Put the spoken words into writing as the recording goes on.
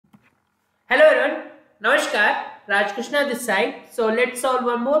Hello everyone, Namaskar, Raj Krishna this side. So let's solve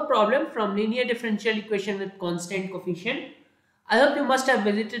one more problem from linear differential equation with constant coefficient. I hope you must have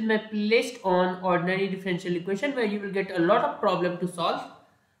visited my playlist on ordinary differential equation where you will get a lot of problem to solve.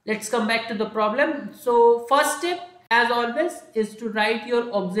 Let's come back to the problem. So first step as always is to write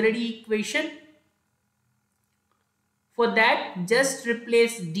your auxiliary equation. For that just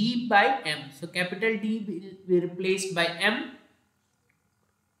replace D by M. So capital D will be replaced by M.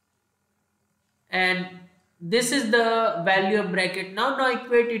 And this is the value of bracket. Now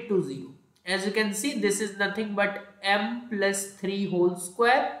equate it to 0. As you can see, this is nothing but m plus 3 whole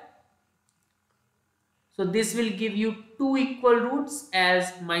square. So this will give you 2 equal roots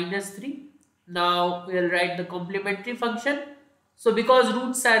as minus 3. Now we will write the complementary function. So because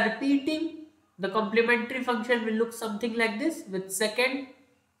roots are repeating, the complementary function will look something like this. With second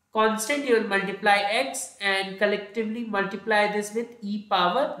constant you will multiply x and collectively multiply this with e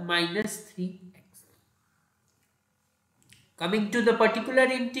power minus 3. Coming to the particular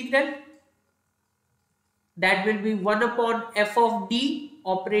integral, that will be 1 upon f of d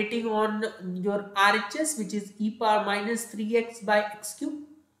operating on your RHS, which is e power minus 3x by x cube.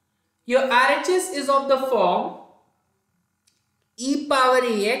 Your RHS is of the form e power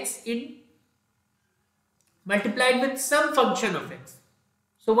ax in multiplied with some function of x.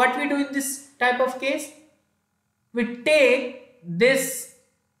 So what we do in this type of case? We take this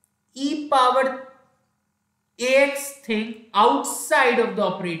e power ax thing outside of the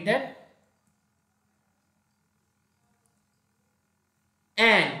operator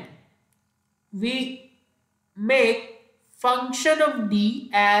and we make function of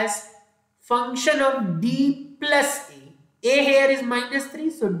d as function of d plus a. A here is minus 3,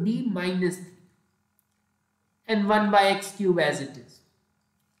 so d minus 3 and 1 by x cube as it is.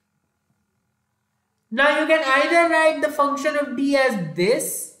 Now you can either write the function of d as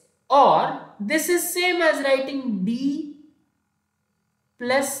this, or this is same as writing d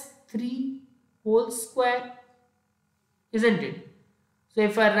plus 3 whole square, isn't it? So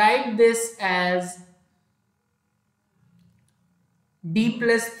if I write this as d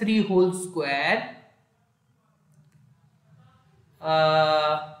plus 3 whole square,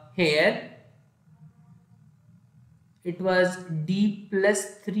 here it was d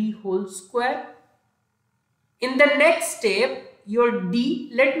plus 3 whole square. In the next step, your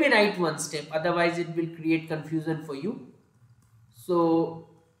d, let me write one step, otherwise it will create confusion for you. So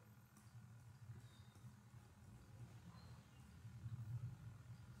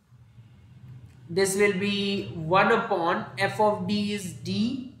this will be 1 upon f of d is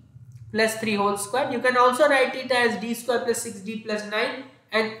d plus 3 whole square. You can also write it as D²+6D plus 9,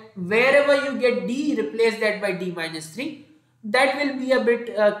 and wherever you get d, replace that by d minus 3. That will be a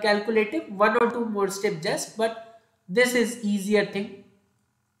bit calculative, 1 or 2 more steps just, but this is easier thing.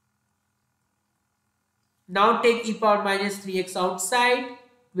 Now take e power minus 3x outside,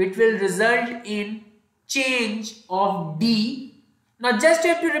 which will result in change of d. Now just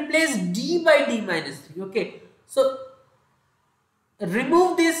have to replace d by d minus 3. Okay, so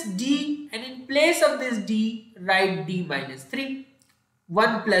remove this d and in place of this d write d minus 3.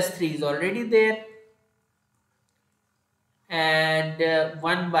 1 plus 3 is already there and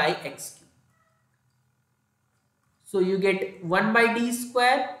 1 by x cube. So you get 1 by d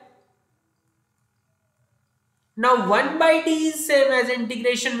square. Now 1 by d is same as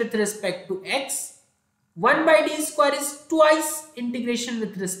integration with respect to x. 1 by d square is twice integration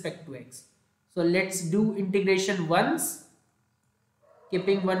with respect to x. So let's do integration once,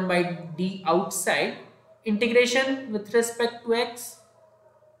 keeping 1 by d outside. Integration with respect to x.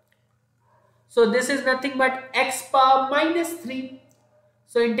 So this is nothing but x power minus 3.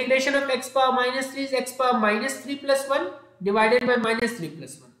 So integration of x power minus 3 is x power minus 3 plus 1 divided by minus 3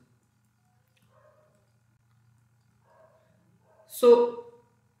 plus 1. So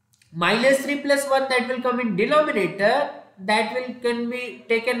minus 3 plus 1, that will come in denominator, that can be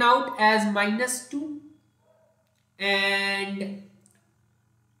taken out as minus 2, and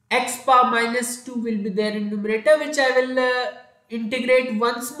x power minus 2 will be there in numerator, which I will integrate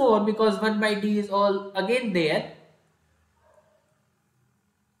once more because 1 by d is all again there.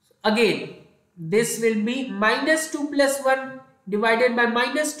 Again, this will be minus 2 plus 1 divided by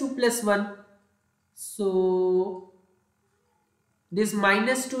minus 2 plus 1. So this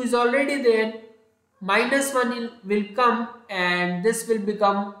minus 2 is already there. Minus 1 will come and this will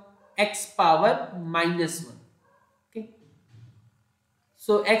become x power minus 1. Okay.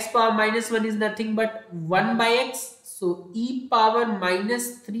 So x power minus 1 is nothing but 1 by x. So e power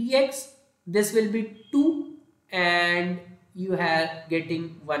minus 3x. This will be 2 and you are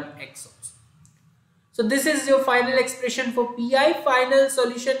getting 1x also. So this is your final expression for pi. Final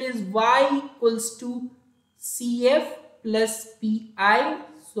solution is y equals to cf plus pi.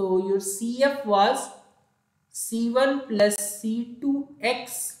 So your cf was c1 plus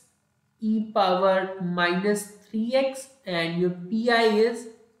c2x e power minus 3x, and your pi is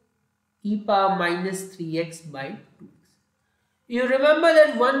e power minus 3x by 2x. You remember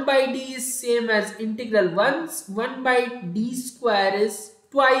that 1 by d is same as integral 1 by d square is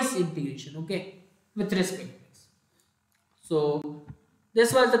twice integration, okay, with respect to x. So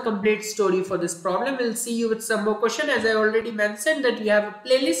this was the complete story for this problem. We'll see you with some more question. As I already mentioned that we have a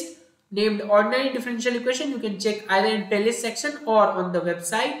playlist named ordinary differential equation. You can check either in playlist section or on the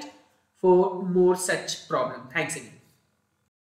website for more such problem. Thanks again.